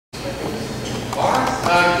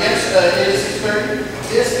Yes, it is 6:30.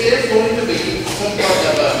 This is going to be somewhat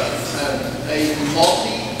of a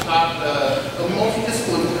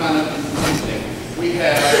multi-discipline kind of thing. We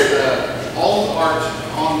have all of art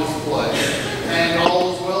on display, and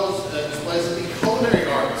all as well as displays of the culinary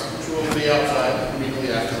arts, which will be outside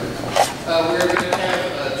immediately afterwards. We're going to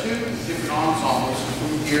have two different ensembles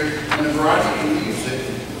here, and a variety of music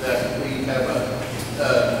that we have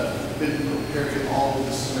been preparing all of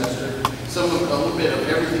this semester. A little bit of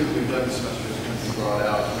everything that we've done this semester is going to be brought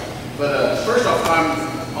out. But first off,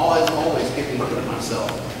 I'm always getting to it myself.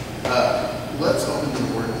 Let's open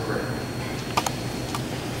the word of prayer.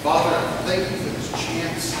 Father, thank you for this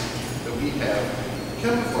chance that we have to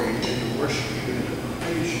come before you and to worship you and to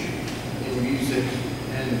praise you in music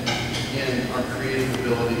and in our creative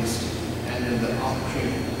abilities and in the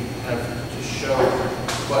opportunity we have to show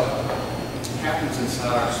what happens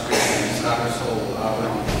inside our spirit, inside our soul, out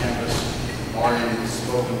on campus, or in the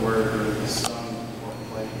spoken word, or the sung or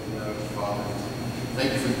played note, Father.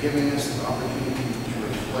 Thank you for giving us the opportunity to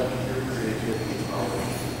reflect your creativity, Father,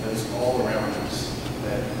 that is all around us,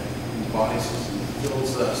 that embodies us and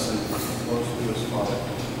fills us and flows through us, Father.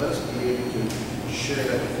 Let us be able to share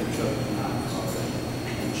that with each other tonight, Father.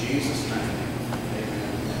 In Jesus' name,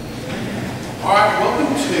 amen. All right,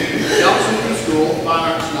 welcome to DLS Spring School Fine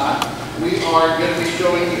Arts Night. We are going to be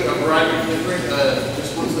showing you a variety of different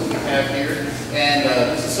disciplines that we have here, and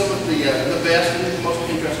this is some of the best and most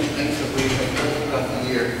interesting things that we have done throughout the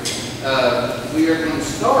year. We are going to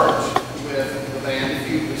start with the band.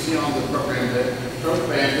 If you can see on the program that from the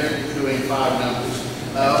band, they're doing 5 numbers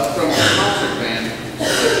from the concert band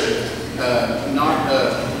selection, not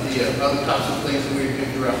the other types of things that we do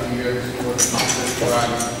throughout the year, for the concert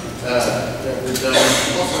that we've done,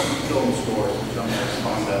 also film scores, which I'm most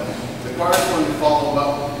fond of. The choir is going to follow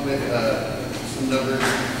up with some numbers,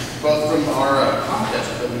 both from our contest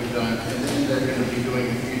that we've done, and then they're going to be doing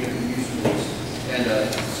a few different musicals and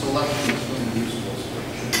selections from the musicals,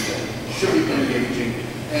 which should be engaging,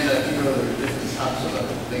 and a few other different types of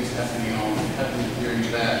things happening during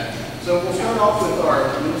that. So we'll start off with our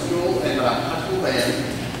middle school and high school band.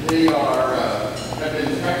 They have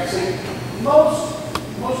been practicing. Most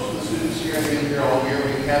of the students here have been here all year.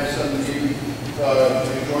 We have some new who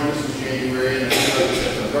joined us in January, and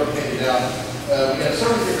have rotated out. We have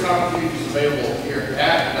several different opportunities available here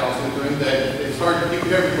at DLS Lutheran that it's hard to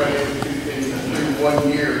keep everybody in 1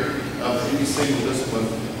 year of any single discipline.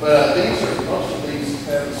 But most of these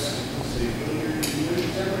have, let's see,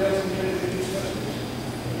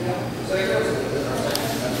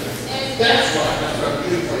 that's right,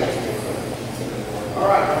 beautifully. All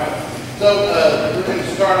right. So we're going to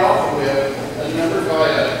start off with a number by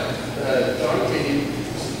John Kenyon,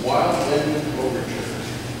 Wild Wind Overture.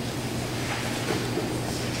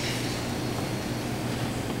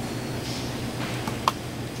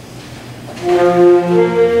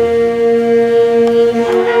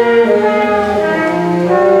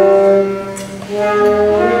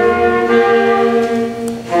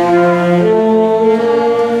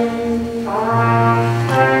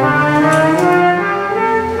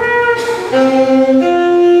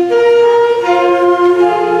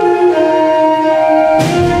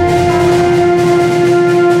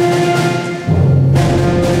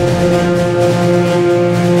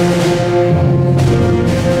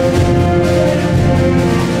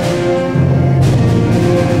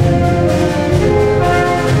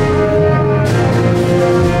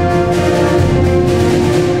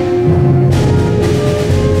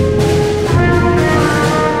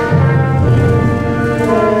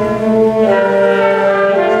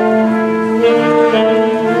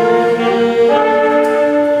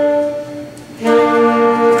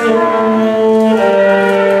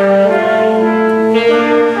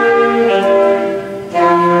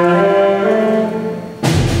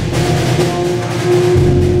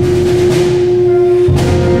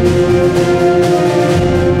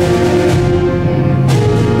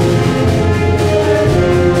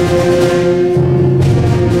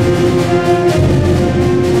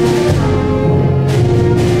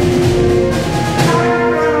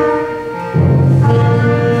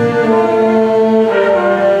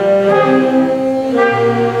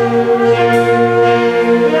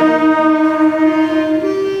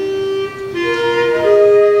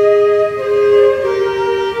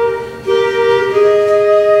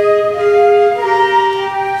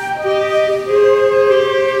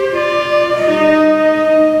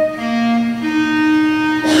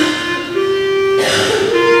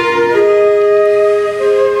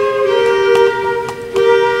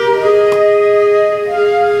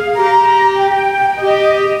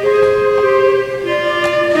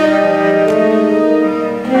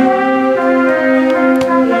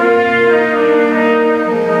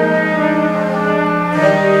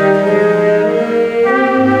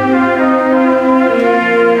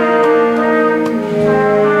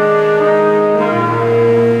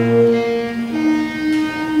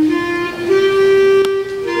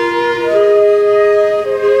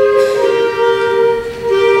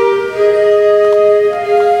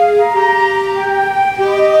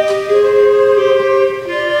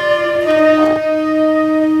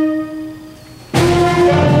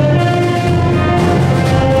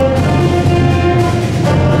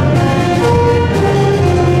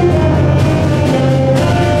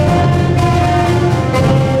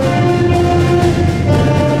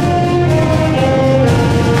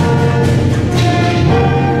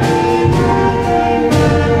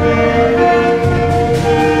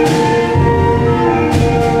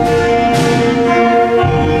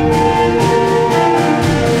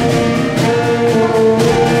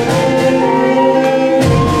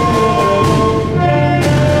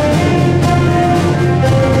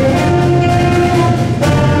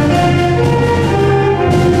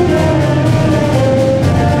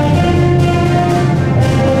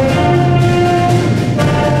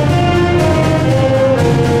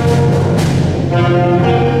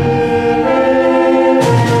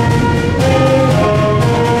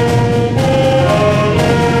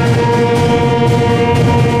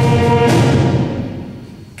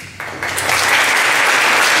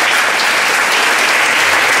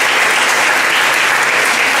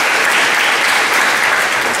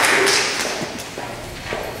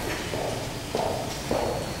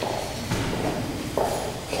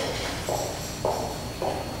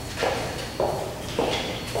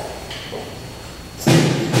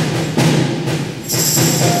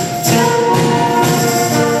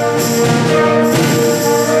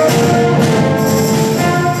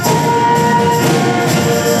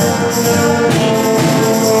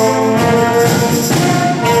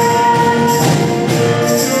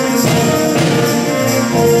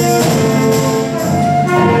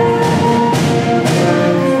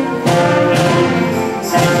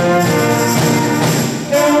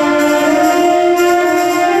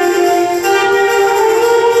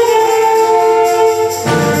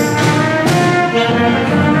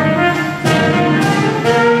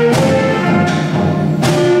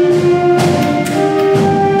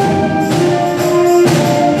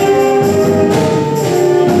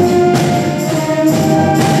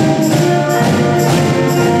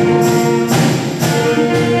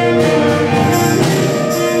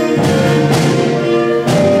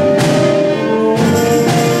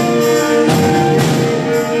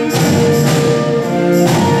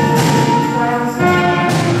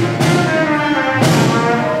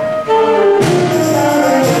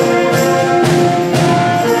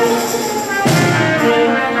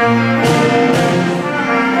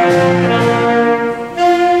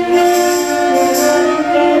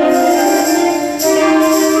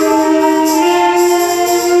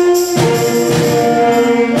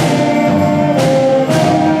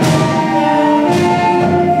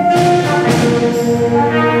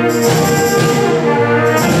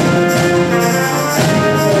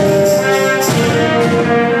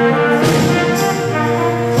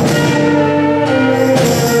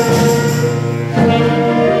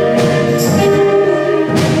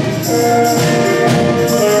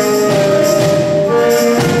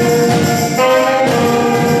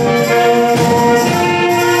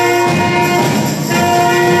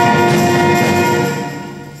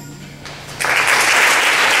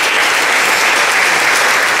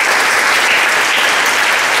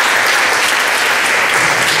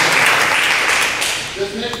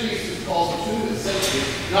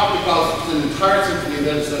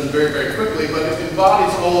 done very, very quickly, but it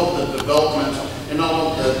embodies all of the development and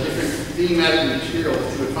all of the different thematic material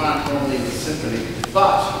that you would find normally in the symphony,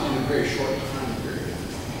 but in a very short time period.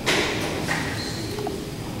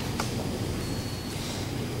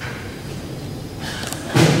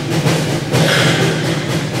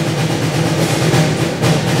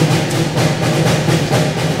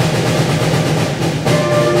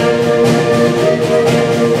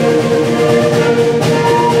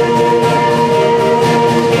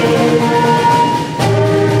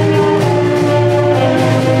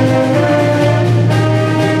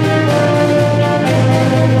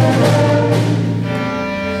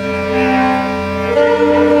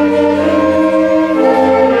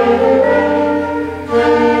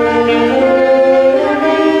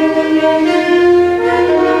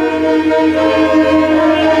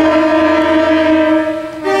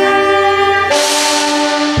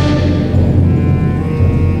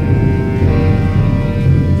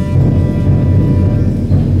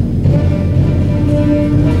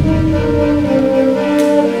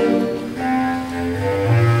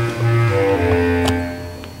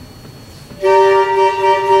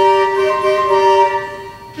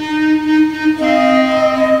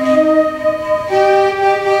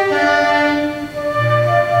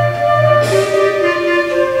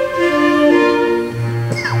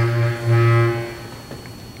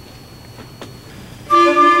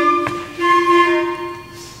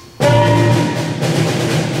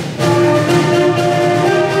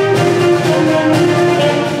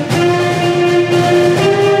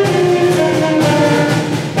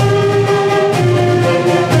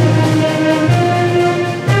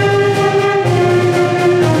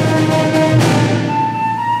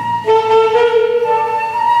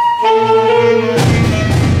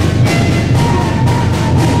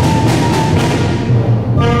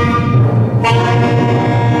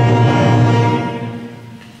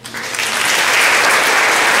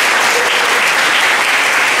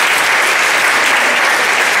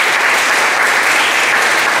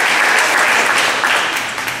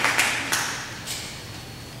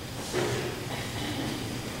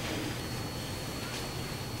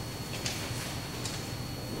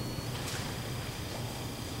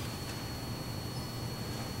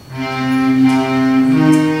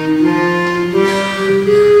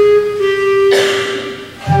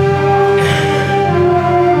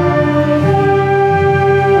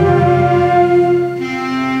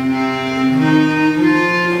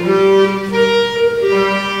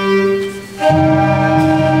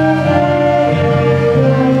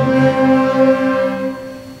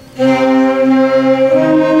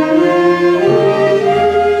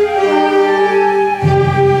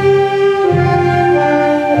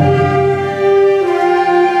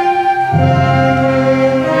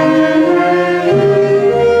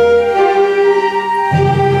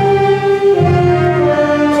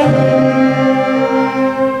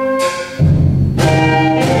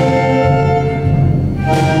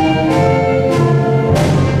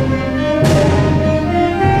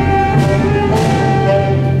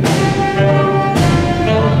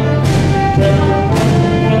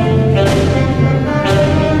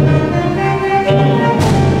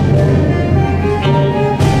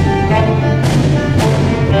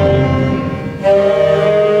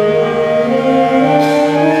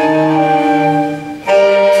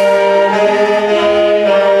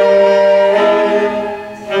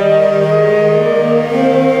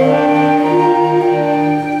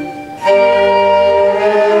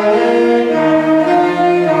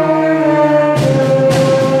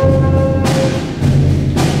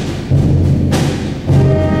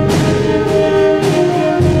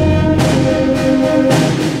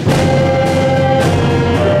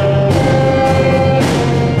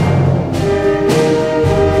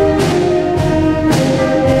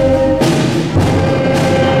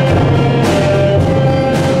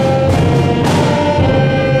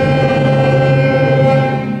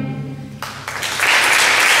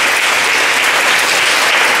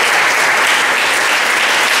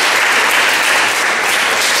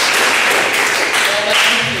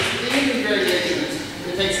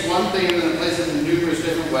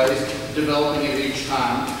 developing it each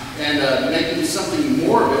time, and making something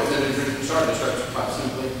more of it than it originally started. It starts quite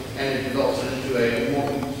simply, and it develops it into a more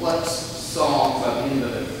complex song by the end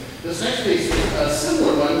of it. This next piece is a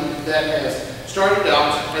similar one that has started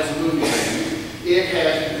out as a movie band. It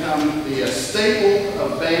has become the staple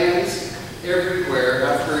of bands everywhere.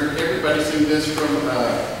 I've heard everybody sing this, from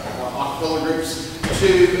acapella groups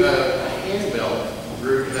to a handbell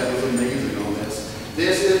group that was amazing on this.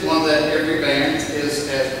 This is one that every band goes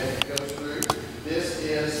through. This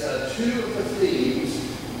is two of the themes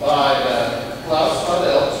by Klaus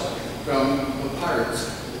Fadelt from the Pirates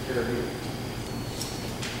of the Caribbean.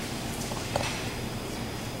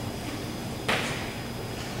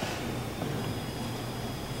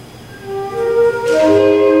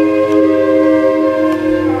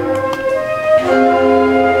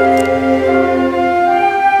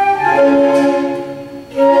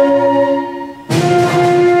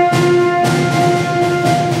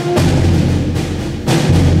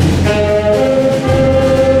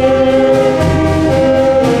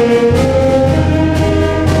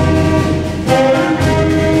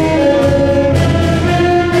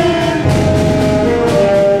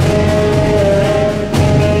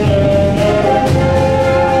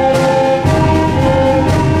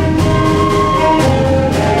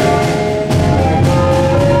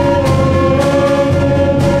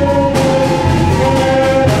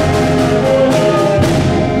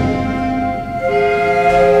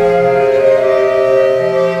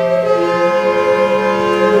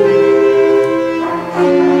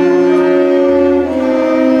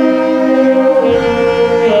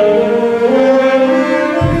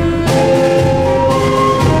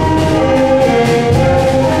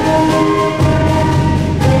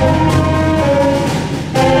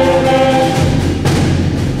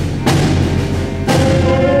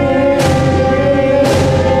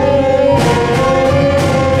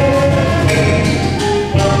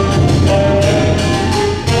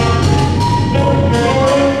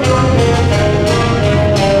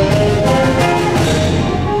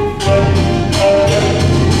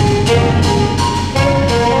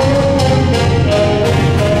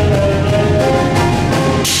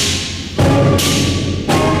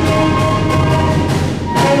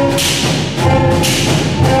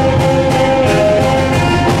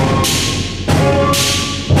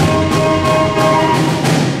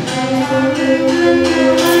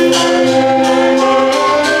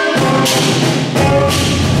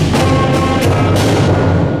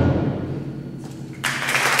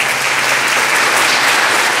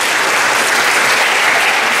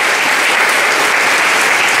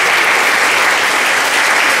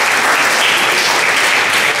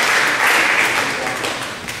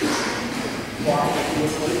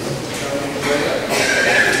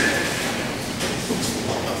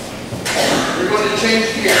 We're going to change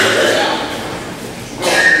gears now. Go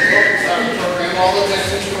to the side of the program. All the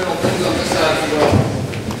next instrumental things on this side as well.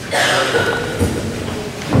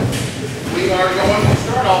 We are going to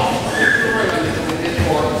start off with the program that we did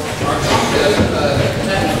for our contest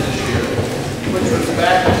this year, which was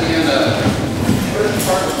back in first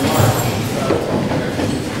part of March.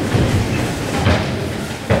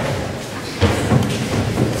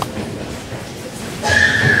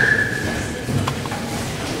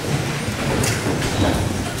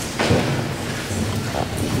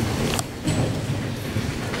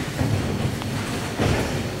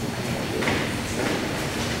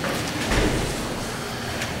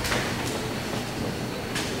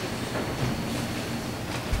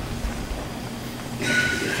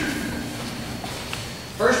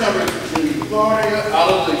 First number is going to be Gloria,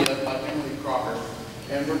 Hallelujah by Emily Crocker.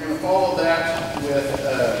 And we're going to follow that with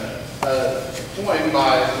a poem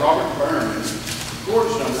by Robert Burns,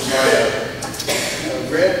 chorus numbers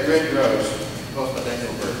by Red, Red Rose, both by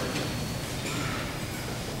Daniel Bird.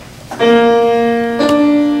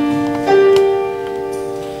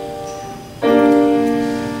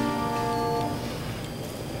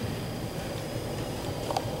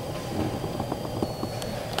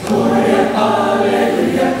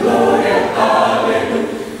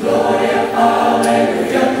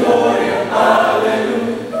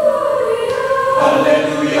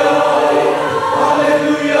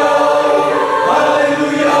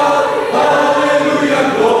 Hallelujah,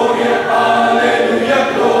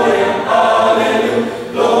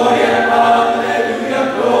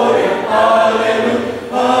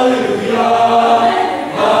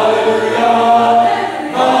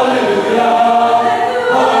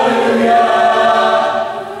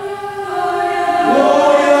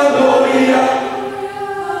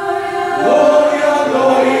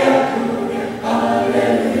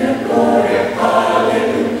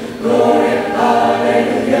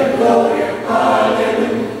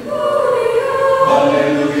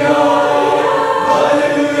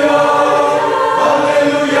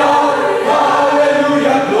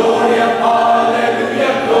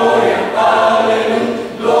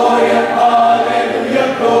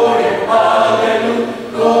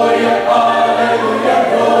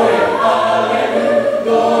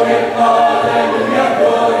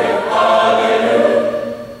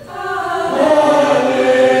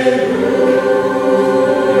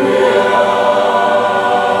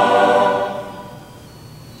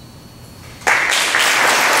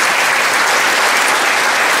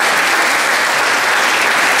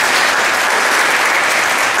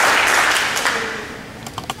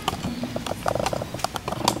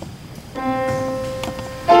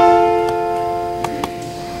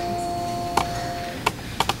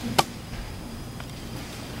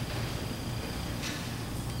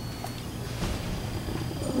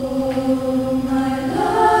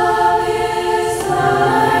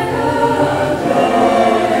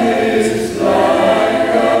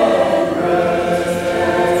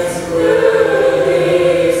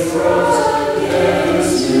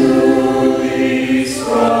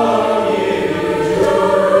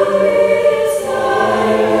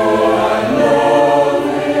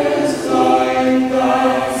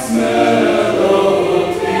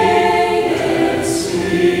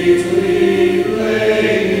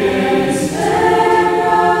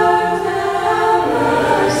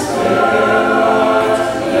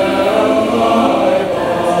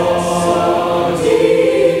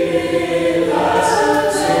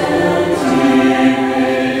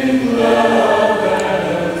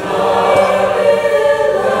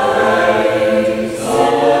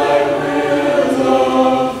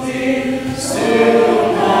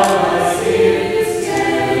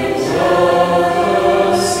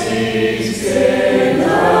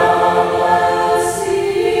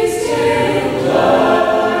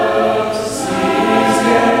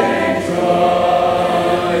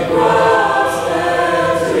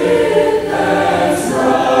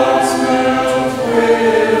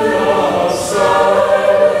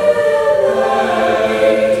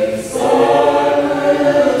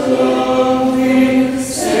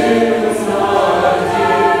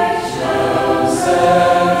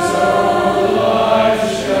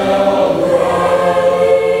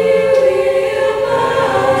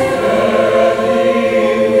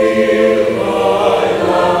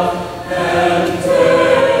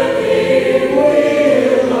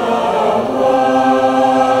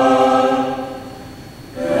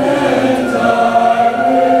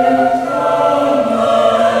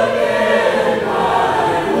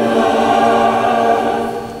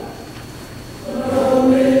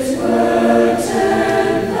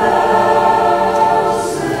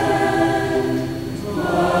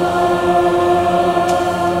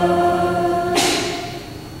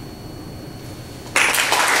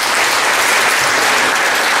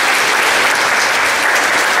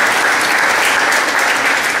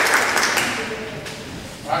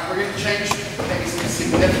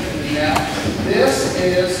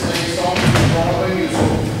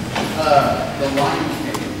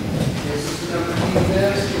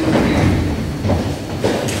 this in here.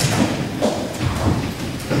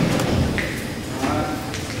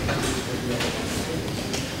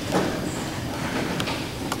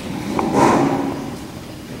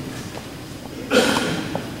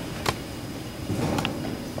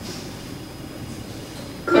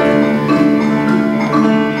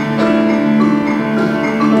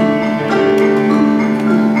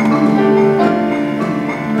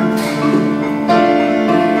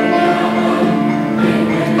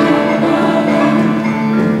 Amen.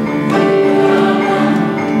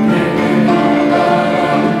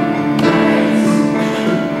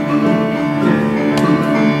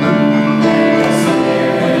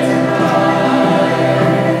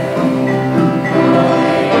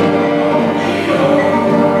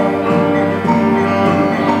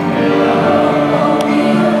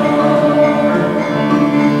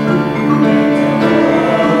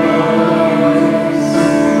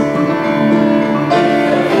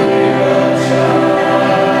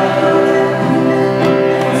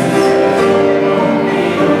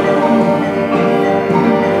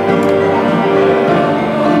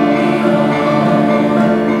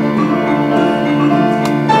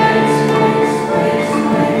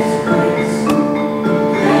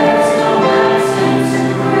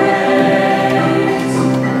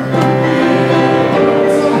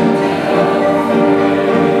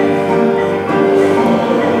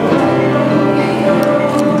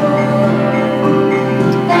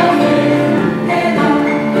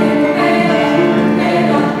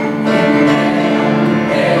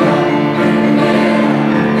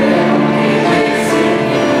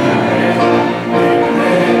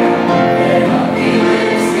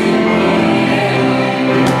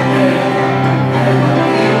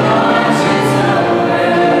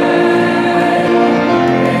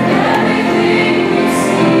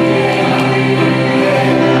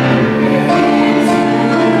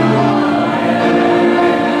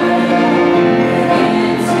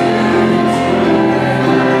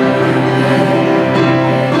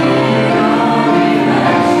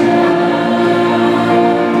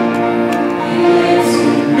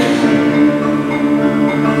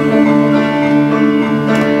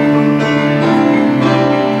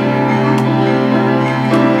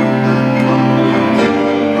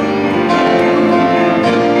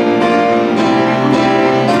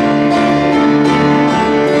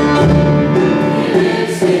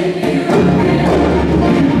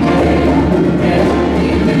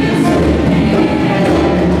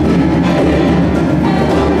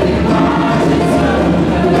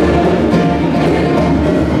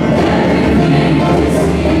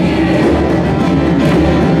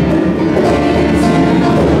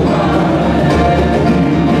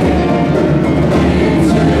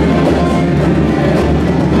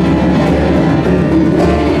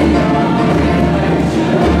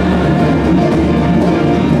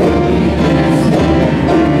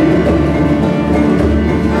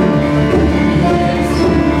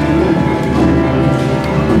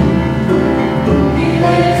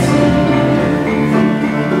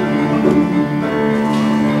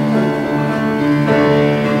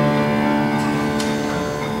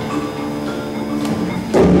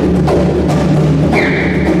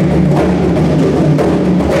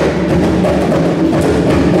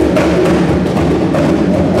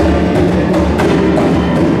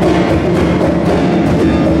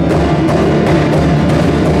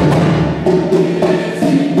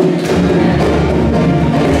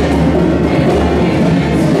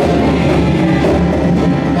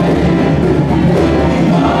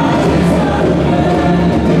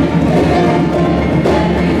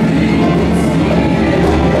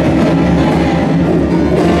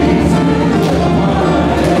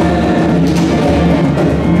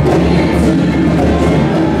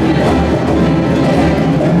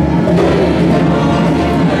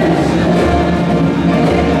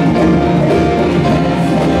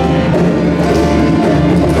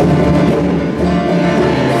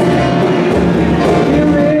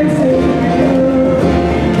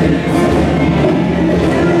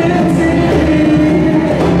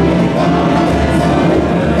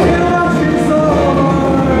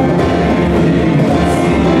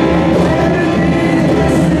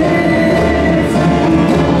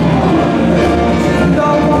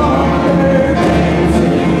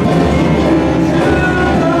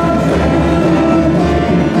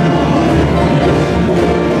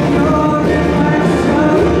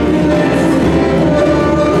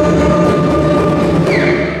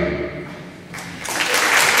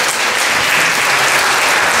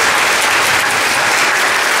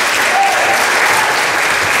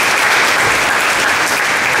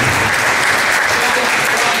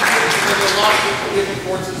 lots of different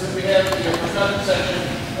forces that we have in the percussion section.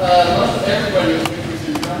 Most of everybody is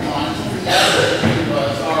in drum lines.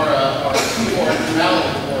 Our keyboard mallet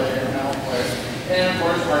player, and of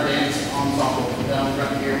course our dance ensemble down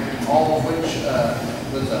front here, all of which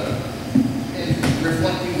was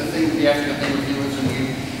reflecting the thing that the African thing with you is in you.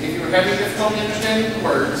 If you were having difficulty understanding the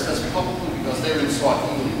words, that's probably because they were in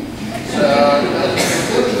Swahili. So,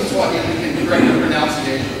 including the Swahili, we can correct the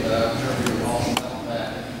pronunciation. I'm sure we were all about that.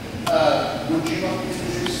 Would you like to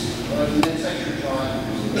introduce the next section, John?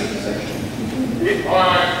 All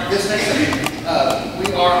right, this next section, we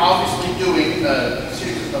are obviously doing a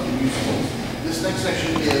series of musicals. This next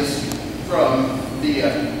section is from the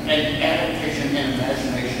adaptation and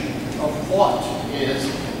imagination of what is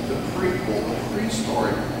the prequel, the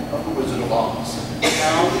pre-story of The Wizard of Oz.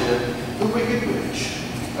 How did the Wicked Witch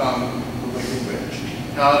become the Wicked Witch?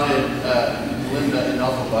 How did Glinda and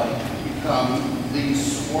Elphaba become the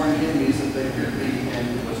sworn enemies that they appear to be in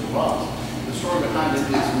The Wizard of Oz? The story behind it is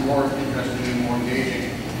more interesting and more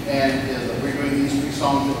engaging, and we're doing these three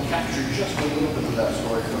songs that capture just a little bit of that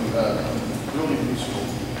story from brilliant musical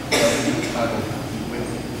titled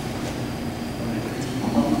Wicked.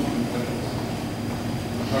 All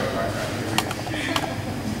right, here we go.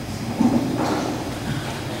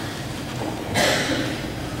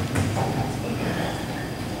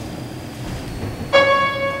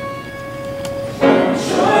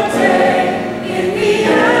 Short day in the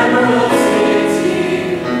Emerald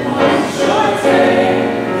City. One short day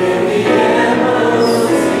in the Emerald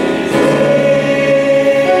City.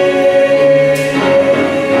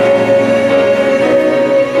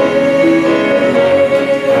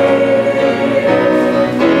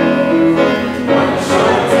 One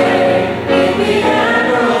short day in the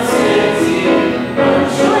Emerald City. One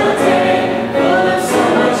short day full of so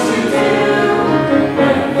much to do.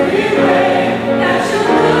 Everywhere that you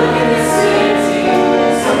look in the city,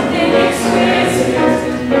 something exquisite.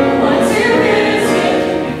 You want to visit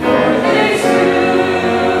before the day's through.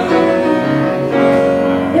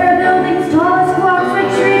 There are buildings tall as squawks like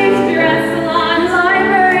trees, dress salons,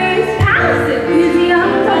 libraries, palaces,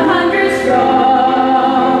 museums 100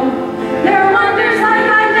 strong. There are wonders like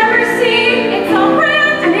I've never seen. It's all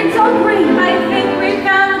grand and it's all green. I think we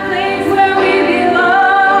found the place where we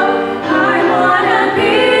belong. I wanna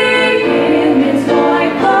be in this toy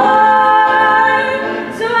park.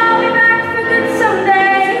 So I'll be back for good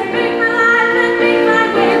someday. Make my life and make my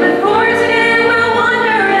way, but for today we'll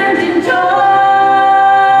wander and enjoy.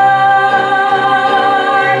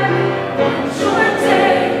 One short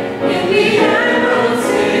day in the Emerald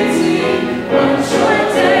City. One short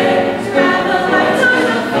day to have a lifetime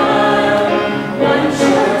of fun. One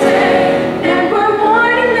short day and we're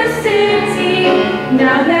born in the city.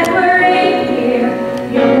 Now that we're in here,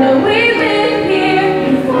 you'll know we've been here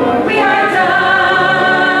before we are done.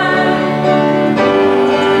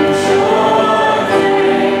 One short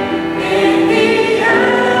day in the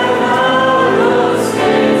Emerald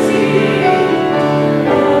City.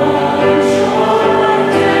 One short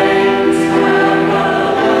day to have a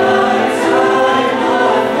lifetime of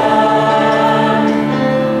fun.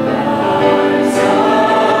 There's a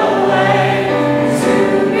way to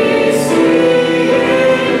be seen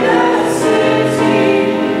the city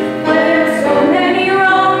where so many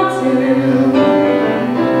roam to.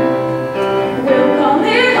 We'll call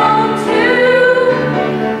it home too.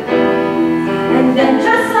 And then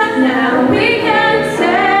just like now we can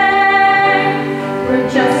say we're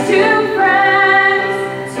just two friends,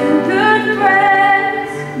 two good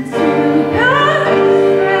friends, two good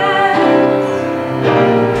friends.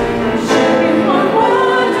 Sharing one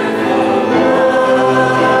wonderful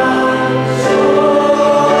one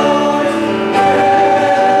short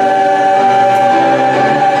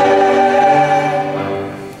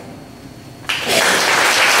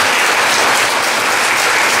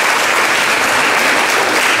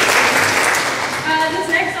This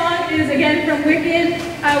next song is again from Wicked.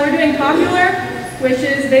 We're doing Popular, which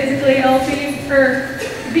is basically Elfie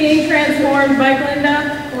being transformed by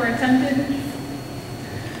Glinda, or attempted.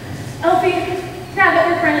 Elfie, now that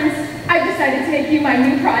we're friends, I've decided to make you my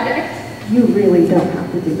new project. You really don't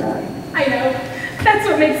have to do that. I know. That's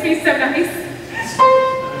what makes me so nice.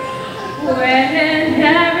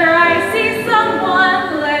 Whenever I see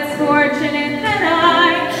someone less fortunate than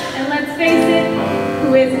I, and let's face it,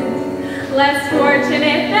 who isn't less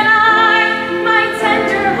fortunate than I, my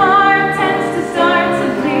tender heart tends to start to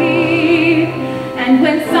bleed. And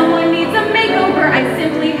when someone needs a makeover, I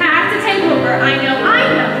simply have to take over. I know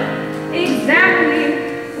exactly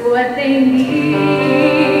what they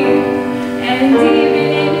need. And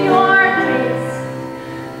even in your case,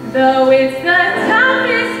 though it's the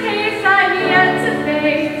toughest case I've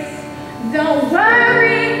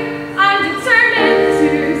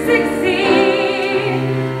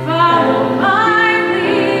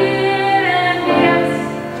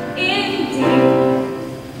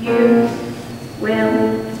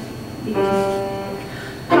be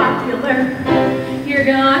popular. You're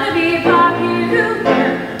gonna be popular.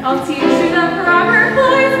 I'll teach you the proper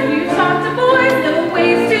voice when you talk to boys, little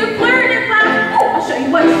ways to flirt in class. Oh, I'll show you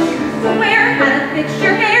what shoes to wear, how to fix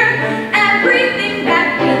your hair, everything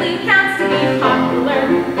that really counts to be popular.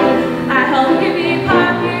 I help you be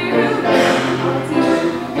popular. I'll teach you.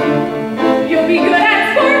 You'll be good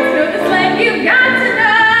at sports, know the slang you've got to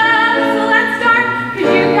know. So let's start, 'cause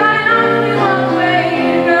you've got an awfully long way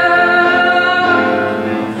to go.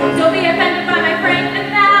 Don't be offended by my frank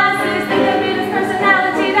analysis. Think of it as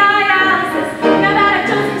personality dialysis. Now that I've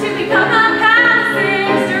chosen to become a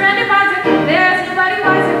passive surrender advisor, there's nobody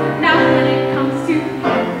wiser. Now when it comes to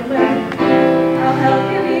popular, I'll help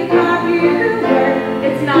you be popular.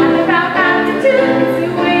 It's not about aptitude, it's the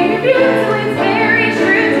way you view, so it's very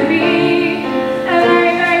true to be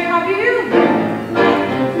very, very popular like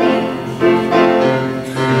me.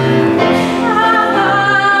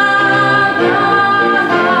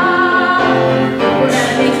 We're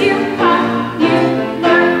gonna make you popular.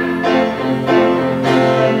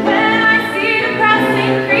 When I see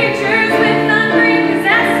depressing creatures with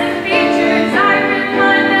unprepossessing features, I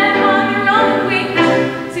remind them on their own we have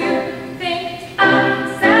to think of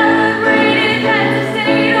celebrated heads of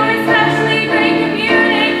state or especially great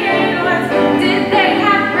communicators. Did they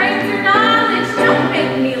have brains or knowledge? Don't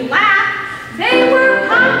make me laugh. They were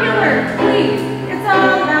popular, please. It's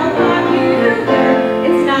all about popular.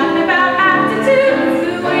 It's not about aptitude, it's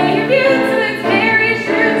the way you view, so it's very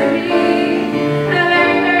true to be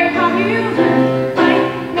very, very popular like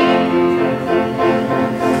me.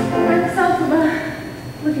 We're so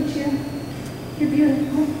look at you. You're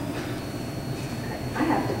beautiful. I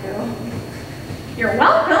have to go. You're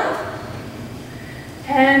welcome.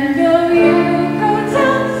 And though you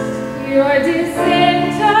protest your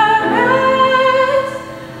disinterest,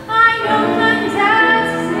 I know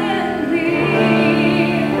clandestinely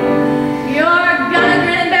you're gonna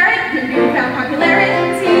grin and bear it. You're gonna found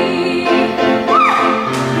popularity.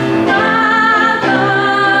 La, la,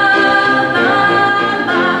 la,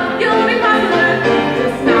 la. You'll be popular,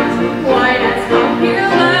 just not quite as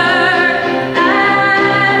popular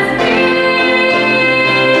as me.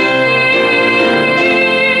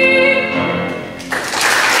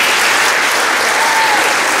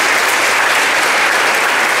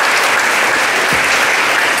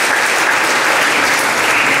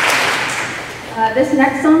 This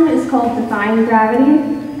next song is called Defying Gravity,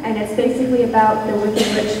 and it's basically about the wicked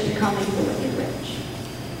rich becoming the wicked rich.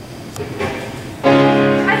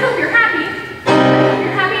 I hope you're happy. I hope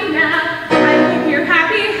you're happy now. I hope you're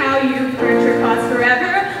happy how you've earned your cause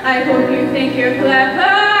forever. I hope you think you're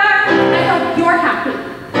clever. I hope you're happy.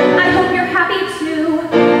 I hope you're happy too.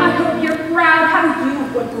 I hope you're proud how you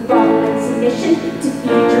would grovel in submission to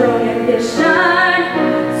feed your own ambition.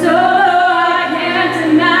 So I can't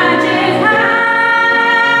imagine how.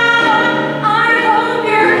 I hope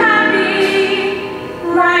you're happy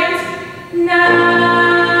right now.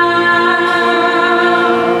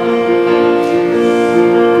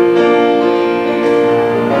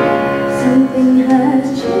 Something has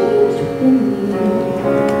changed within me.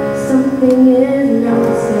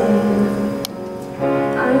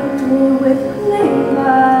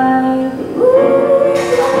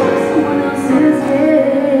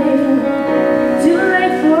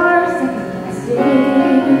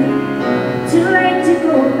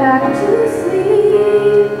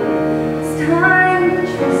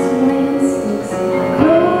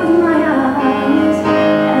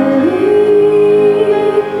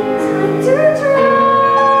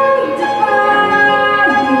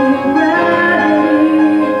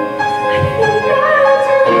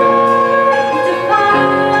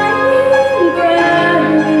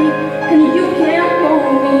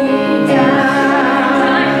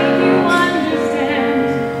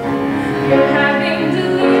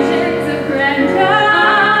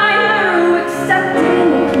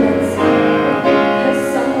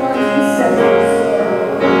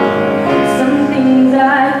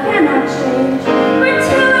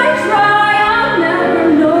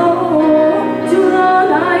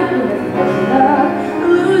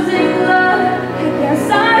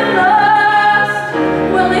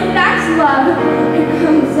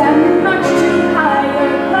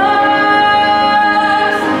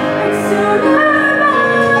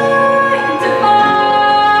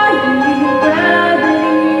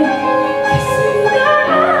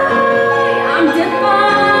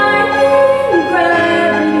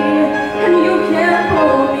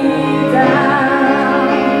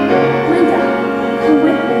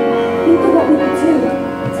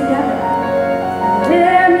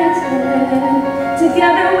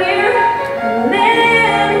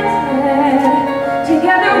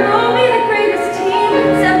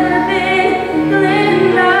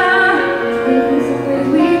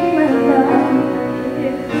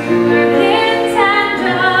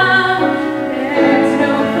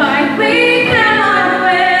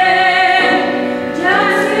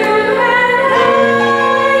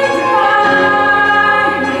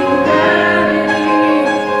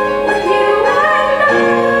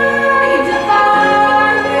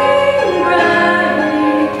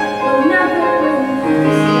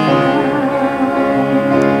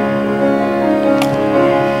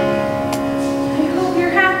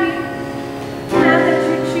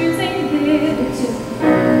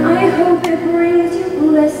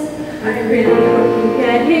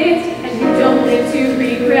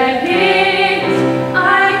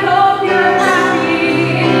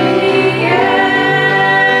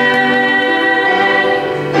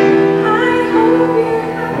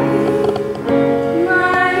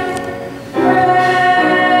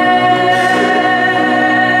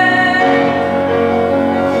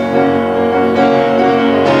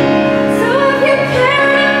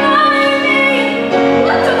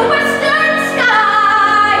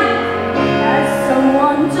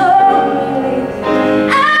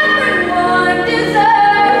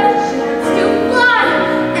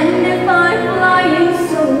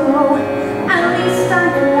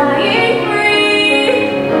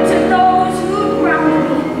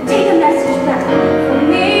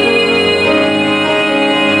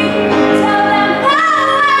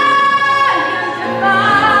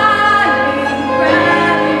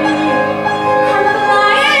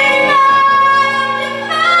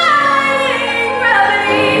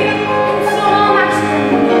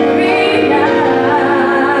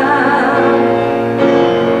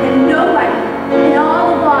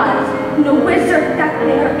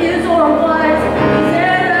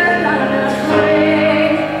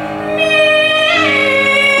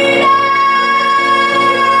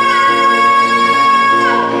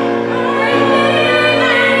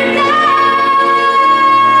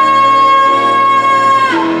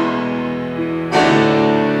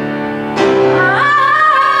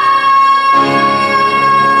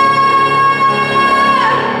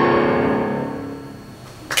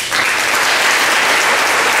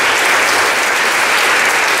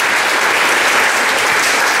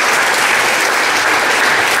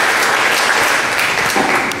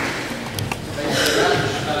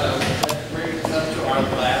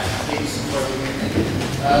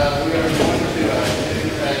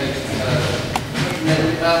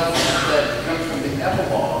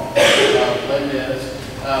 is,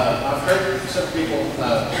 I've heard several people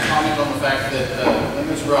comment on the fact that in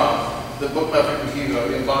this rock, the book by Victor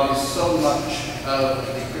Hugo embodies so much of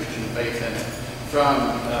the Christian faith in it, from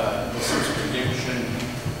the sense of redemption,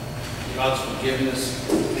 God's forgiveness,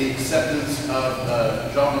 the acceptance of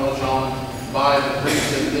Jean Valjean by the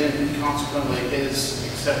priest, and then consequently his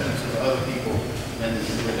acceptance of other people and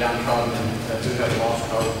who are downtrodden and who have lost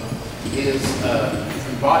hope, his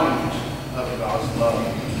embodiment of God's love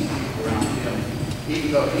around him,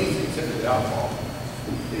 even though he's accepted alcohol.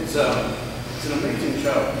 It's an amazing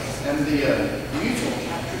show, and the musical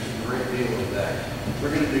captures a great deal of that.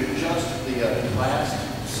 We're going to do just the last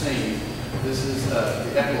scene. This is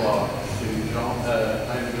the epilogue to Jean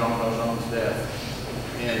Valjean's death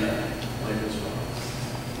in Les Miserables.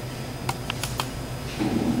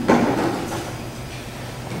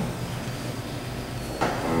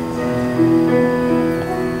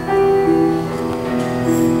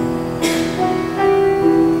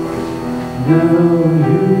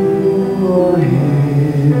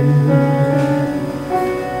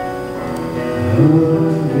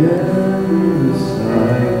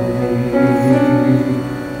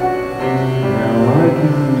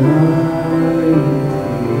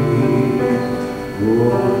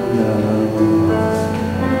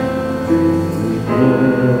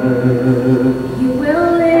 You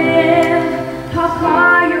will live,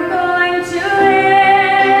 Papa, you're going to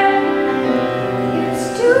live. It's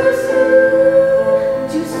too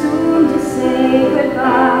soon to say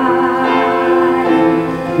goodbye.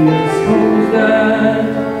 It's souls that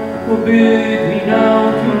forbid me now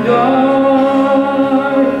to die.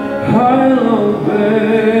 I'll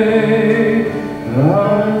obey,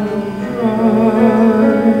 I'll try.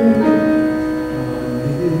 On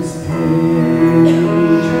this page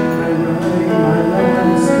I write my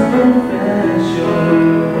last confession.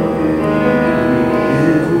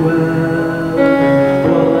 It well,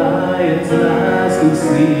 while I at last will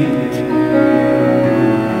sleep.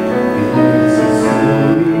 It's a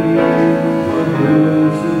story for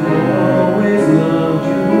those who always loved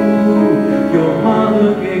you. Your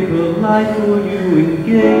mother gave her life for you and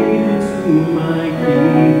gave you to my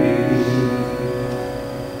keeping.